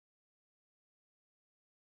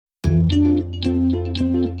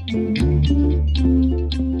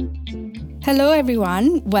Hello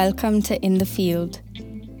everyone, welcome to In the Field.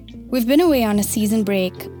 We've been away on a season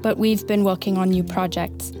break, but we've been working on new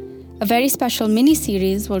projects. A very special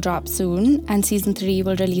mini-series will drop soon, and season 3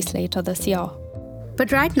 will release later this year.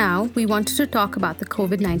 But right now, we wanted to talk about the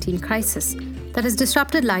COVID-19 crisis that has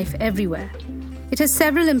disrupted life everywhere. It has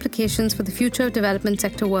several implications for the future of development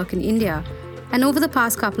sector work in India, and over the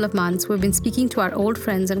past couple of months, we've been speaking to our old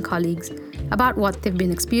friends and colleagues about what they've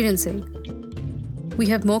been experiencing. We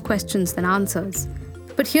have more questions than answers,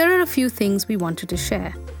 but here are a few things we wanted to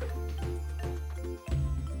share.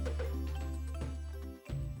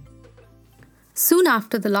 Soon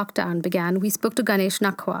after the lockdown began, we spoke to Ganesh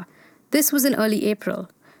Nakhwa. This was in early April.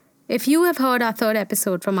 If you have heard our third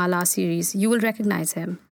episode from our last series, you will recognize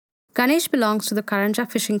him. Ganesh belongs to the Karanja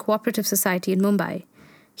Fishing Cooperative Society in Mumbai.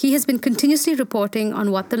 He has been continuously reporting on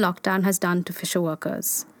what the lockdown has done to fisher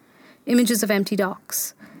workers. Images of empty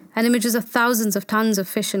docks, and images of thousands of tons of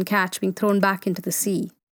fish and catch being thrown back into the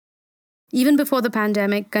sea. Even before the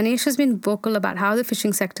pandemic, Ganesh has been vocal about how the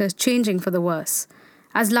fishing sector is changing for the worse,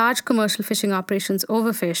 as large commercial fishing operations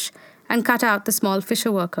overfish and cut out the small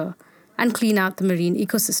fisher worker and clean out the marine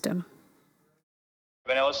ecosystem.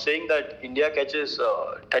 When I was saying that India catches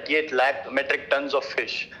 38 lakh metric tons of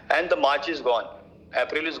fish and the March is gone,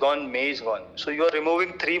 April is gone, May is gone. So you are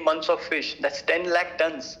removing 3 months of fish. That's 10 lakh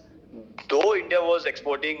tons. Though India was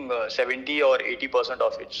exporting 70 or 80%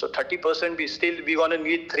 of it, so 30% we're going to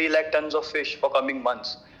need 3 lakh tons of fish for coming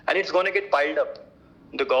months. And it's going to get piled up.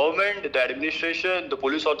 The government, the administration, the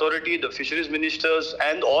police authority, the fisheries ministers,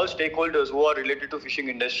 and all stakeholders who are related to fishing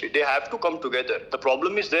industry, they have to come together. The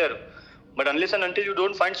problem is there. But unless and until you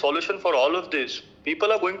don't find solution for all of this,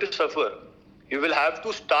 people are going to suffer. You will have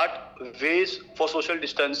to start ways for social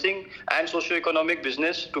distancing and socio-economic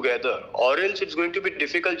business together. Or else it's going to be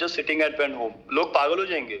difficult just sitting at home. लोग पागल हो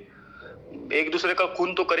जाएंगे. एक दूसरे का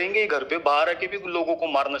खून तो करेंगे ही घर पे, बाहर आके भी लोगों को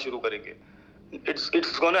मारना शुरू करेंगे. It's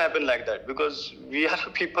going to happen like that because we are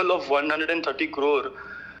people of 130 crore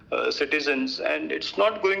citizens, and it's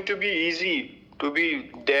not going to be easy to be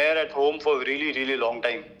there at home for a really, really long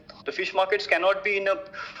time. The fish markets cannot be in a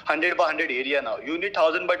 100 by 100 area now. You need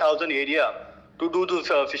 1,000 by 1,000 area to do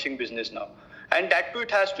the fishing business now. And that too, it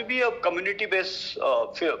has to be a community-based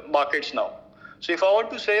markets now. So if I want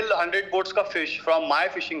to sell 100 boats ka fish from my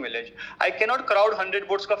fishing village, I cannot crowd 100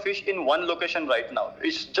 boats ka fish in one location right now.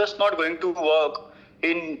 It's just not going to work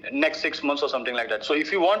in next 6 months or something like that. So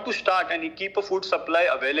if you want to start and keep a food supply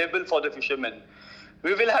available for the fishermen,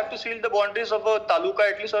 we will have to seal the boundaries of a taluka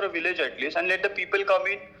at least or a village at least and let the people come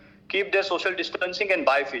in, keep their social distancing and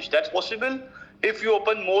buy fish. That's possible if you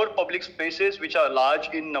open more public spaces which are large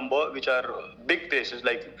in number, which are big places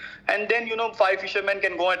and then 5 fishermen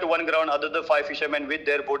can go at one ground, the 5 fishermen with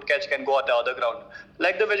their boat catch can go at the other ground,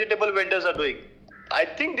 like the vegetable vendors are doing. I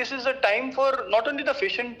think this is a time for not only the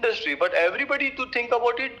fish industry but everybody to think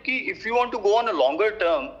about it. Ki if you want to go on a longer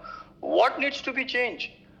term, what needs to be changed?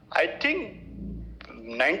 I think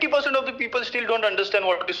 90% of the people still don't understand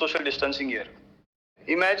what is social distancing here.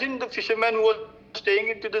 Imagine the fisherman who was staying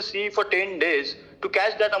into the sea for 10 days to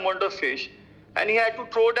catch that amount of fish, and he had to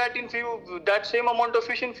throw that same amount of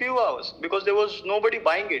fish in few hours because there was nobody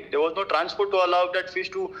buying it. There was no transport to allow that fish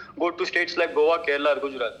to go to states like Goa, Kerala, or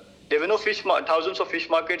Gujarat. There were no thousands of fish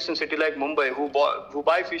markets in city like Mumbai who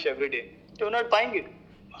buy fish every day. They were not buying it.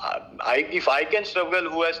 If I can struggle,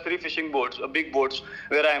 who has 3 fishing boats, big boats,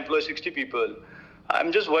 where I employ 60 people,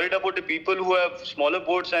 I'm just worried about the people who have smaller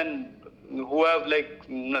boats and who have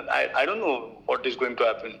I don't know what is going to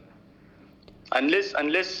happen unless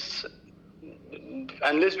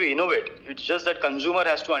we innovate. It's just that consumer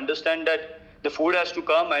has to understand that the food has to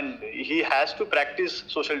come and he has to practice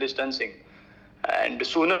social distancing, and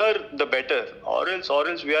sooner the better, or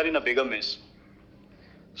else we are in a bigger mess.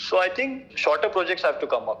 So I think shorter projects have to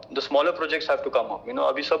come up. The smaller projects have to come up.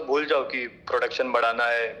 अभी सब भूल जाओ कि production बढ़ाना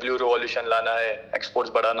है, blue revolution लाना है, exports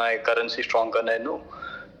बढ़ाना है, currency strong करना है. No.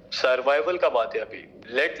 सर्वाइवल का बात है अभी.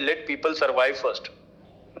 Let people survive first.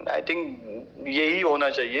 I think यही होना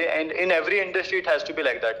चाहिए, and in every industry it has to be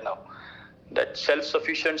like that now. That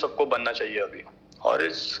self-sufficient सबको बनना चाहिए अभी, or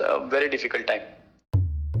it's a very difficult time.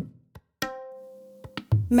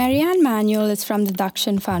 Marianne Manuel is from the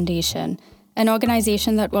Dakshin Foundation, an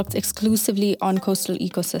organization that works exclusively on coastal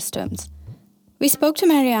ecosystems. We spoke to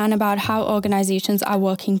Marianne about how organizations are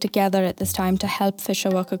working together at this time to help fisher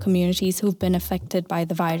worker communities who've been affected by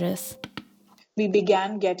the virus. We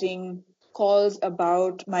began getting calls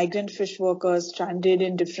about migrant fish workers stranded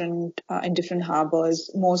in different harbors,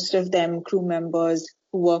 most of them crew members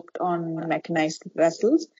who worked on mechanized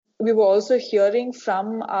vessels. We were also hearing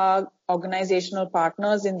from our organizational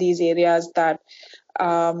partners in these areas that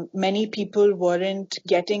many people weren't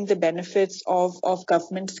getting the benefits of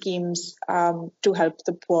government schemes to help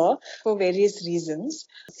the poor for various reasons.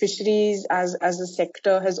 Fisheries as a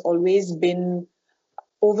sector has always been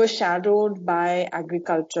overshadowed by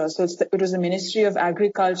agriculture. So it was the Ministry of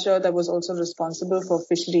Agriculture that was also responsible for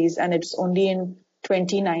fisheries, and it's only in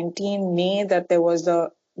 2019 May that there was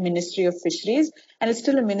a Ministry of Fisheries, and it's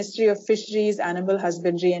still a Ministry of Fisheries, Animal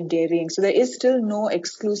Husbandry and Dairying. So there is still no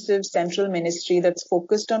exclusive central ministry that's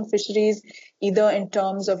focused on fisheries, either in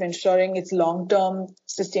terms of ensuring its long-term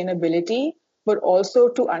sustainability, but also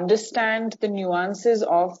to understand the nuances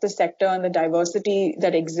of the sector and the diversity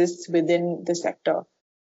that exists within the sector.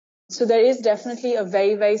 So there is definitely a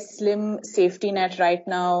very, very slim safety net right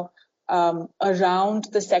now around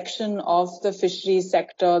the section of the fisheries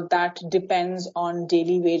sector that depends on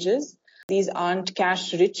daily wages. These aren't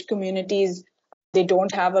cash-rich communities. They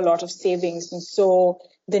don't have a lot of savings. And so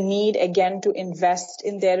the need, again, to invest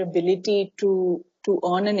in their ability to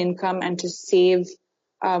earn an income and to save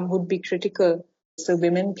would be critical. So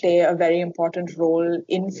women play a very important role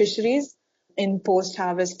in fisheries, in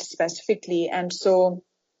post-harvest specifically. And so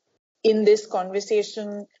in this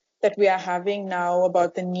conversation that we are having now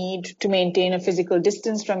about the need to maintain a physical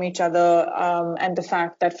distance from each other and the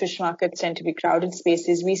fact that fish markets tend to be crowded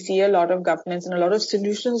spaces, we see a lot of governments and a lot of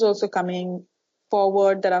solutions also coming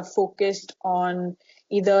forward that are focused on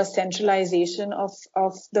either centralization of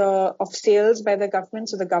sales by the government.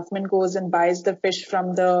 So the government goes and buys the fish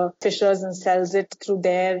from the fishers and sells it through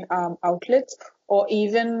their outlets, or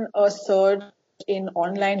even a surge in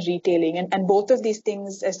online retailing. And both of these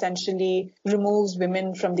things essentially removes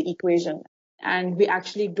women from the equation. And we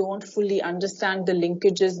actually don't fully understand the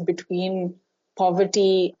linkages between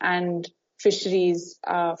poverty and fisheries,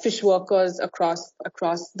 fish workers across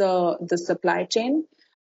the supply chain.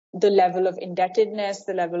 The level of indebtedness,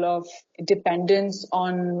 the level of dependence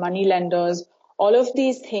on money lenders, all of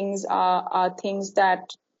these things are things that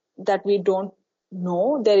we don't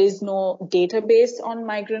know. There is no database on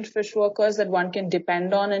migrant fish workers that one can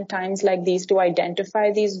depend on in times like these to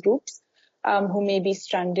identify these groups who may be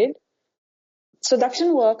stranded. So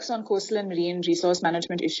Dakshin works on coastal and marine resource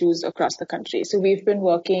management issues across the country. So we've been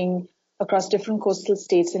working across different coastal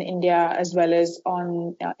states in India, as well as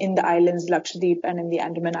in the islands, Lakshadweep and in the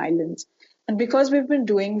Andaman Islands. And because we've been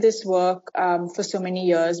doing this work for so many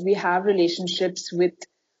years, we have relationships with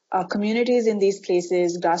communities in these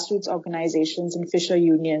places, grassroots organizations and fisher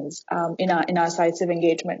unions in our sites of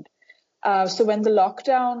engagement. So when the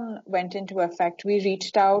lockdown went into effect, we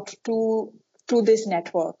reached out to this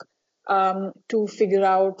network to figure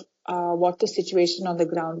out what the situation on the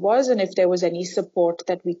ground was and if there was any support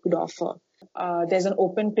that we could offer. There's an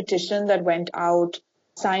open petition that went out,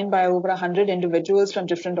 signed by over 100 individuals from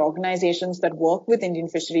different organizations that work with Indian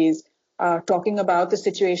fisheries, talking about the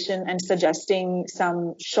situation and suggesting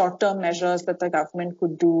some short-term measures that the government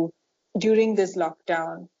could do during this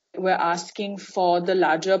lockdown. We're asking for the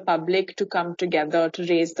larger public to come together to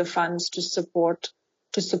raise the funds to support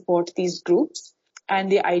these groups.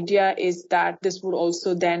 And the idea is that this would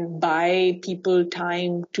also then buy people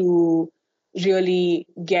time to really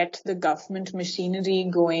get the government machinery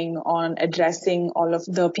going on addressing all of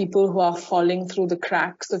the people who are falling through the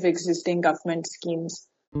cracks of existing government schemes.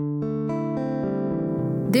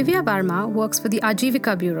 Divya Barma works for the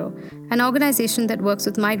Ajivika Bureau, an organization that works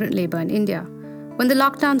with migrant labor in India. When the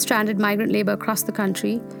lockdown stranded migrant labor across the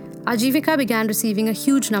country, Ajivika began receiving a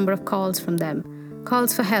huge number of calls from them,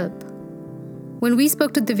 calls for help. When we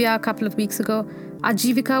spoke to Divya a couple of weeks ago,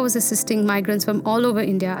 Ajivika was assisting migrants from all over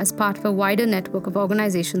India as part of a wider network of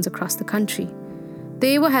organizations across the country.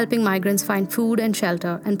 They were helping migrants find food and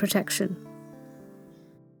shelter and protection.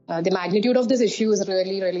 The magnitude of this issue is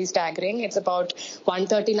really, really staggering. It's about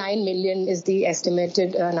 139 million is the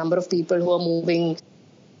estimated number of people who are moving.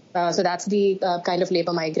 So that's the kind of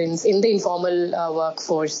labor migrants in the informal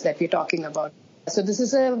workforce that we're talking about. So this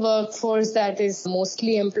is a workforce that is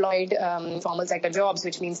mostly employed formal sector jobs,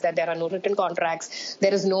 which means that there are no written contracts.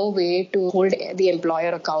 There is no way to hold the employer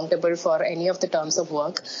accountable for any of the terms of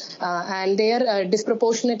work. And they are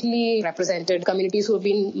disproportionately represented communities who have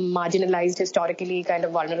been marginalized, historically kind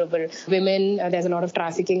of vulnerable. Women, there's a lot of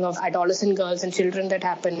trafficking of adolescent girls and children that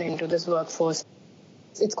happen into this workforce.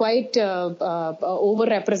 It's quite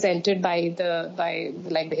overrepresented by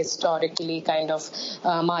the historically kind of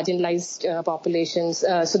marginalized populations.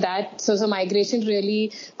 So migration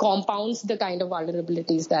really compounds the kind of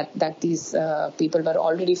vulnerabilities that these people were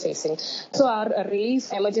already facing. So our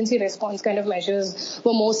relief emergency response kind of measures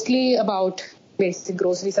were mostly about basic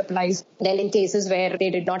grocery supplies, Then in cases where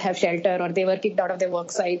they did not have shelter or they were kicked out of their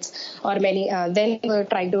work sites, or many, then we were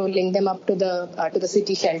trying to link them up to the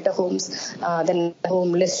city shelter homes, then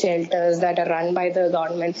homeless shelters that are run by the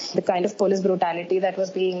government. The kind of police brutality that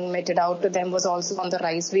was being meted out to them was also on the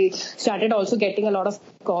rise. We started also getting a lot of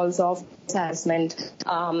calls of harassment,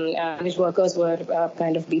 which workers were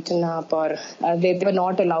kind of beaten up, or they were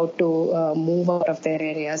not allowed to move out of their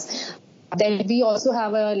areas. Then we also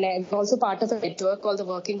have also part of a network called the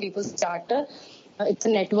Working People's Charter. It's a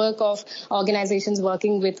network of organizations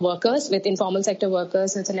working with workers, with informal sector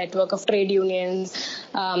workers. It's a network of trade unions,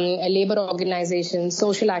 labor organizations,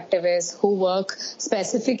 social activists who work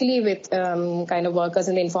specifically with kind of workers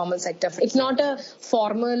in the informal sector. It's not a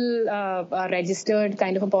formal registered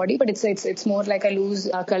kind of a body, but it's more like a loose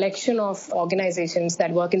collection of organizations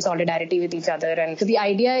that work in solidarity with each other. And so the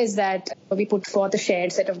idea is that we put forth a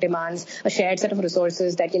shared set of demands, a shared set of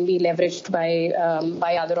resources that can be leveraged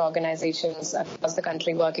by other organizations across the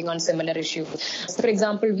country working on similar issues. So, for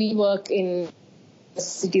example, we work in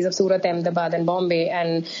cities of Surat, Ahmedabad and Bombay,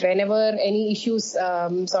 and whenever any issues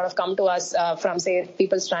sort of come to us from, say,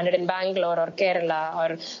 people stranded in Bangalore or Kerala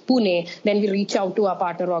or Pune, then we reach out to our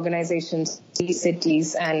partner organizations, these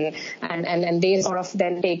cities, and they sort of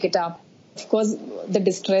then take it up. Of course, the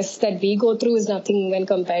distress that we go through is nothing when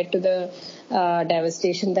compared to the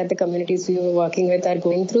devastation that the communities we were working with are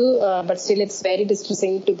going through, but still it's very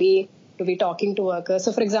distressing to be talking to workers.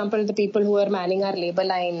 So, for example, the people who are manning our labor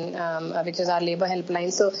line, which is our labor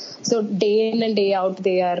helpline, so day in and day out,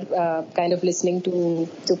 they are kind of listening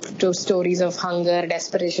to stories of hunger,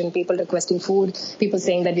 desperation, people requesting food, people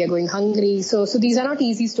saying that we are going hungry. So these are not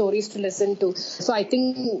easy stories to listen to. So I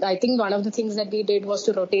think one of the things that we did was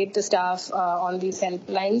to rotate the staff on these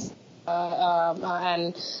helplines.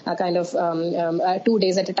 And kind of 2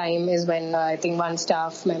 days at a time is when I think one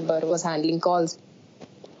staff member was handling calls.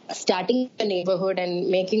 Starting the neighborhood and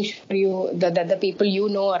making sure that the people you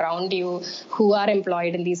know around you who are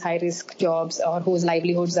employed in these high-risk jobs or whose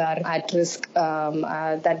livelihoods are at risk,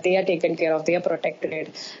 that they are taken care of, they are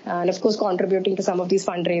protected. And, of course, contributing to some of these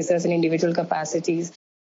fundraisers in individual capacities.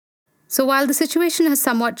 So while the situation has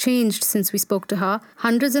somewhat changed since we spoke to her,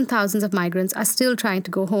 hundreds and thousands of migrants are still trying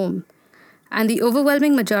to go home. And the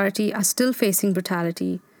overwhelming majority are still facing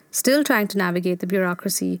brutality, still trying to navigate the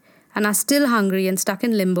bureaucracy, and are still hungry and stuck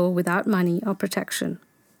in limbo without money or protection.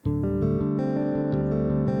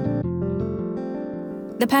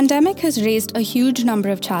 The pandemic has raised a huge number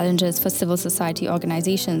of challenges for civil society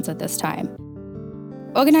organizations at this time.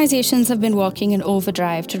 Organizations have been working in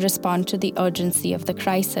overdrive to respond to the urgency of the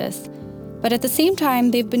crisis, but at the same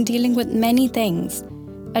time, they've been dealing with many things,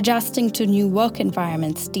 adjusting to new work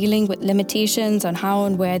environments, dealing with limitations on how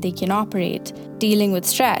and where they can operate, dealing with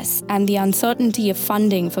stress, and the uncertainty of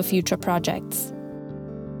funding for future projects.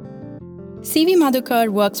 C.V. Madhukar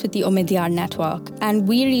works with the Umidyar Network, and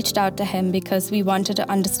we reached out to him because we wanted to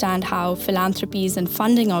understand how philanthropies and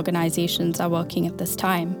funding organizations are working at this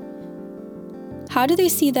time. How do they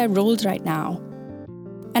see their roles right now?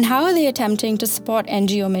 And how are they attempting to support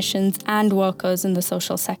NGO missions and workers in the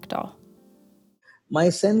social sector? My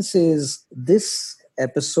sense is this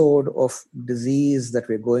episode of disease that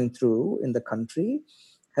we're going through in the country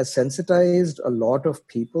has sensitized a lot of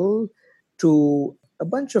people to a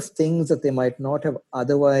bunch of things that they might not have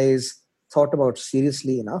otherwise thought about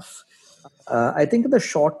seriously enough. I think in the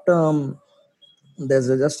short term, there's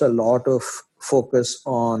just a lot of focus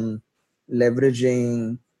on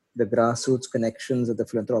leveraging the grassroots connections that the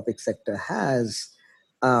philanthropic sector has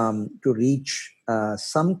to reach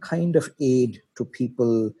some kind of aid to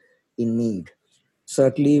people in need.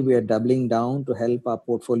 Certainly, we are doubling down to help our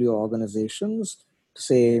portfolio organizations to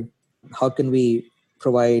say, how can we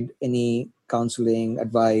provide any counseling,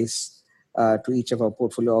 advice to each of our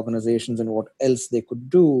portfolio organizations and what else they could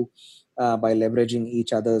do by leveraging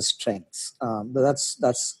each other's strengths.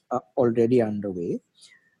 That's already underway.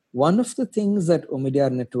 One of the things that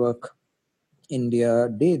Umidyar Network India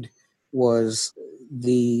did was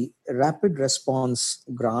the rapid response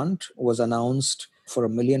grant was announced for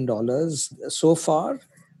 $1 million. So far,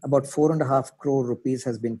 about 4.5 crore rupees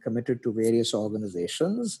has been committed to various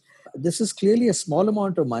organizations. This is clearly a small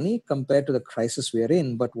amount of money compared to the crisis we are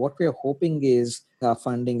in, but what we are hoping is our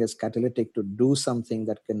funding is catalytic to do something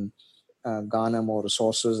that can garner more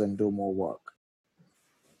resources and do more work.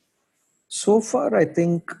 So far, I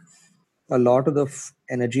think a lot of the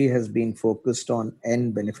energy has been focused on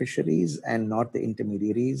end beneficiaries and not the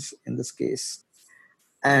intermediaries in this case.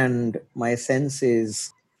 And my sense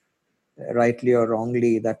is, rightly or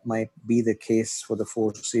wrongly, that might be the case for the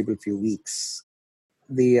foreseeable few weeks.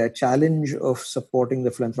 The challenge of supporting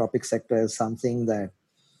the philanthropic sector is something that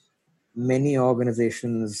many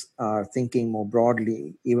organizations are thinking more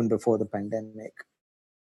broadly even before the pandemic.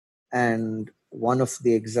 And one of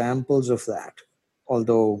the examples of that,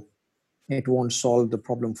 although it won't solve the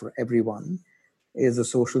problem for everyone, is the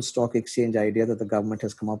social stock exchange idea that the government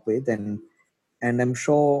has come up with. And I'm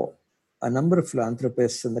sure a number of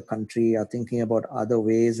philanthropists in the country are thinking about other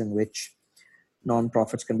ways in which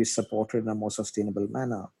nonprofits can be supported in a more sustainable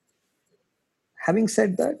manner. Having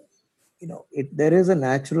said that, there is a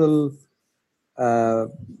natural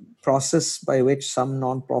process by which some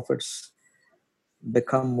nonprofits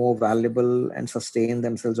become more valuable and sustain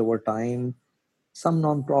themselves over time. Some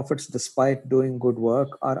nonprofits, despite doing good work,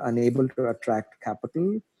 are unable to attract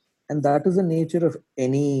capital. And that is the nature of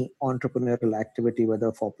any entrepreneurial activity,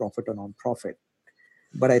 whether for profit or non-profit.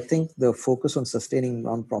 But I think the focus on sustaining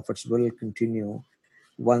nonprofits will continue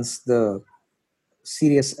once the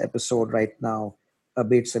serious episode right now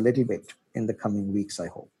abates a little bit in the coming weeks, I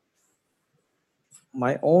hope.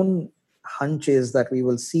 My own hunch is that we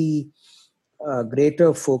will see a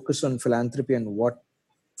greater focus on philanthropy and what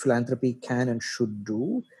philanthropy can and should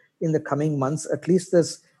do in the coming months. At least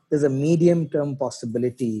there's a medium-term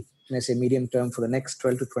possibility, and I say medium-term for the next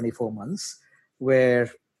 12 to 24 months, where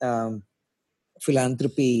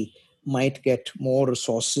philanthropy might get more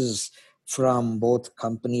resources from both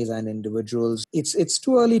companies and individuals. It's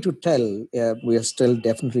too early to tell. We are still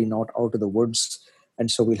definitely not out of the woods, and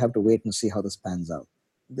so we'll have to wait and see how this pans out.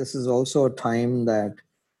 This is also a time that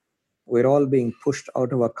we're all being pushed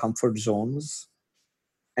out of our comfort zones.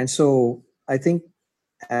 And so I think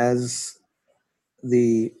as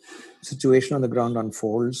the situation on the ground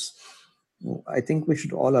unfolds, I think we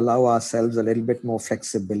should all allow ourselves a little bit more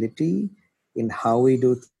flexibility in how we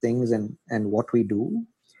do things and what we do,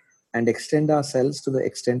 and extend ourselves to the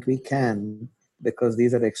extent we can, because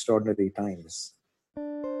these are extraordinary times.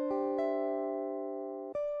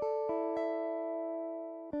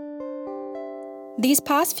 These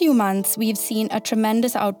past few months, we've seen a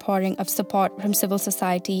tremendous outpouring of support from civil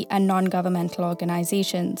society and non-governmental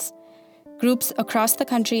organizations. Groups across the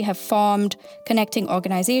country have formed, connecting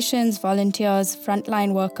organizations, volunteers,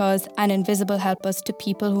 frontline workers, and invisible helpers to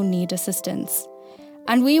people who need assistance.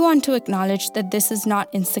 And we want to acknowledge that this is not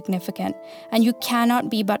insignificant, and you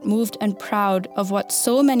cannot be but moved and proud of what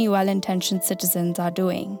so many well-intentioned citizens are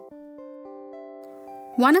doing.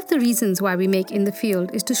 One of the reasons why we make In the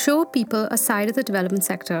Field is to show people a side of the development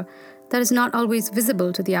sector that is not always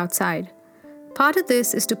visible to the outside. Part of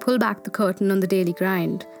this is to pull back the curtain on the daily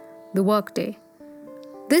grind, the workday.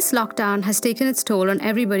 This lockdown has taken its toll on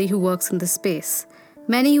everybody who works in this space,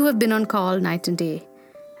 many who have been on call night and day,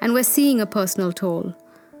 and we're seeing a personal toll.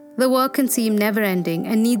 The work can seem never-ending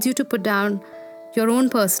and needs you to put down your own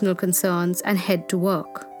personal concerns and head to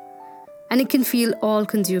work. And it can feel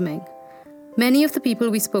all-consuming. Many of the people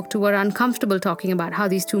we spoke to were uncomfortable talking about how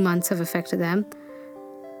these 2 months have affected them.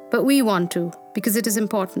 But we want to, because it is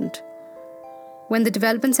important. When the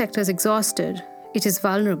development sector is exhausted, it is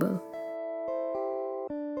vulnerable.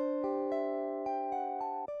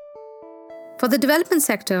 For the development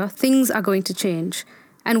sector, things are going to change,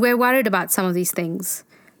 and we're worried about some of these things.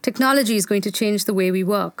 Technology is going to change the way we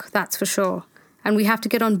work, that's for sure. And we have to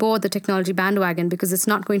get on board the technology bandwagon because it's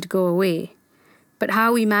not going to go away. But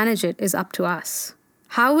how we manage it is up to us.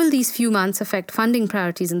 How will these few months affect funding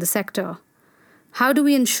priorities in the sector? How do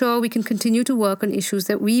we ensure we can continue to work on issues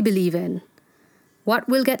that we believe in? What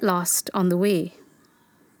will get lost on the way?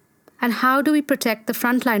 And how do we protect the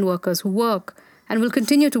frontline workers who work and will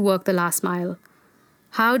continue to work the last mile?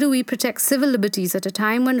 How do we protect civil liberties at a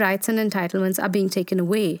time when rights and entitlements are being taken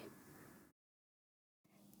away?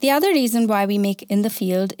 The other reason why we make In the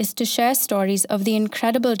Field is to share stories of the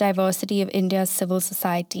incredible diversity of India's civil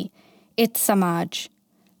society, its Samaj.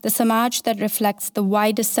 The Samaj that reflects the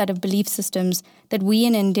widest set of belief systems that we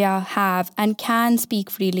in India have and can speak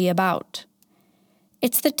freely about.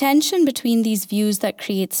 It's the tension between these views that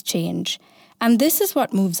creates change, and this is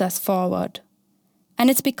what moves us forward. And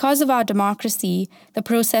it's because of our democracy, the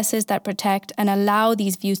processes that protect and allow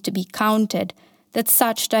these views to be counted, that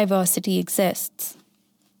such diversity exists.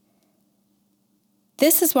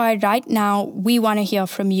 This is why right now we want to hear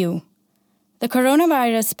from you. The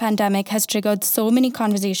coronavirus pandemic has triggered so many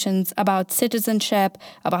conversations about citizenship,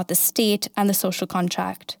 about the state and the social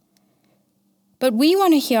contract. But we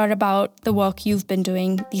want to hear about the work you've been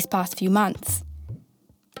doing these past few months.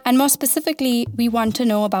 And more specifically, we want to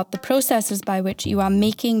know about the processes by which you are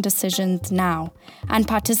making decisions now and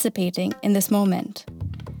participating in this moment.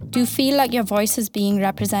 Do you feel like your voice is being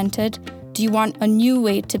represented? Do you want a new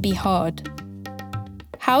way to be heard?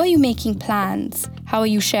 How are you making plans? How are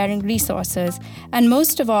you sharing resources? And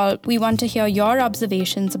most of all, we want to hear your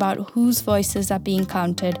observations about whose voices are being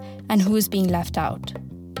counted and who is being left out.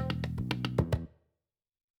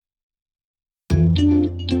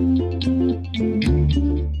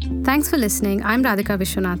 Thanks for listening. I'm Radhika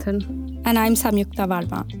Vishwanathan. And I'm Samyukta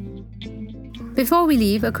Varma. Before we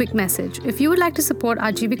leave, a quick message. If you would like to support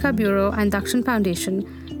our Jivika Bureau and Dakshin Foundation,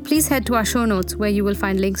 please head to our show notes where you will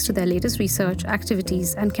find links to their latest research,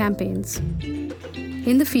 activities, and campaigns.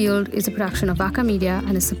 In the Field is a production of Vaka Media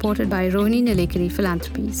and is supported by Rohini Nilekani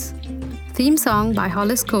Philanthropies. Theme song by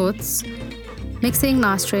Hollis Coates. Mixing,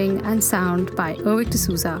 mastering, and sound by Erwick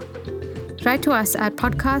D'Souza. Write to us at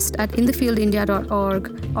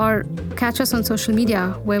podcast@inthefieldindia.org or catch us on social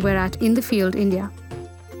media where we're at In the Field India.